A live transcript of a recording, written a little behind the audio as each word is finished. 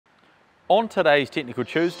On today's Technical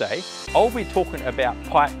Tuesday, I'll be talking about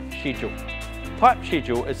pipe schedule. Pipe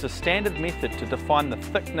schedule is the standard method to define the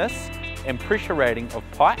thickness and pressure rating of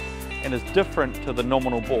pipe and is different to the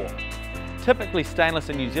nominal bore. Typically stainless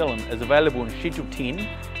in New Zealand is available in Schedule 10,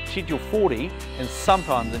 Schedule 40 and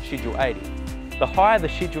sometimes in Schedule 80. The higher the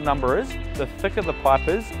schedule number is, the thicker the pipe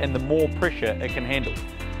is and the more pressure it can handle.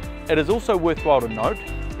 It is also worthwhile to note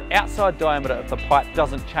the outside diameter of the pipe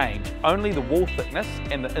doesn't change, only the wall thickness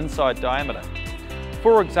and the inside diameter.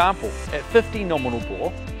 For example, at 50 nominal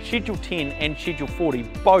bore, Schedule 10 and Schedule 40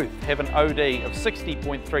 both have an OD of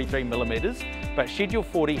 60.33mm, but Schedule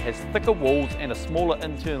 40 has thicker walls and a smaller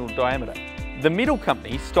internal diameter. The metal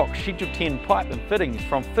company stocks Schedule 10 pipe and fittings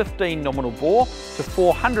from 15 nominal bore to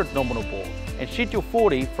 400 nominal bore, and Schedule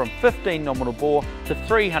 40 from 15 nominal bore to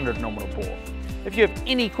 300 nominal bore. If you have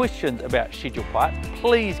any questions about schedule pipe,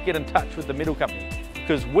 please get in touch with the metal company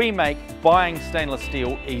because we make buying stainless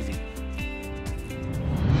steel easy.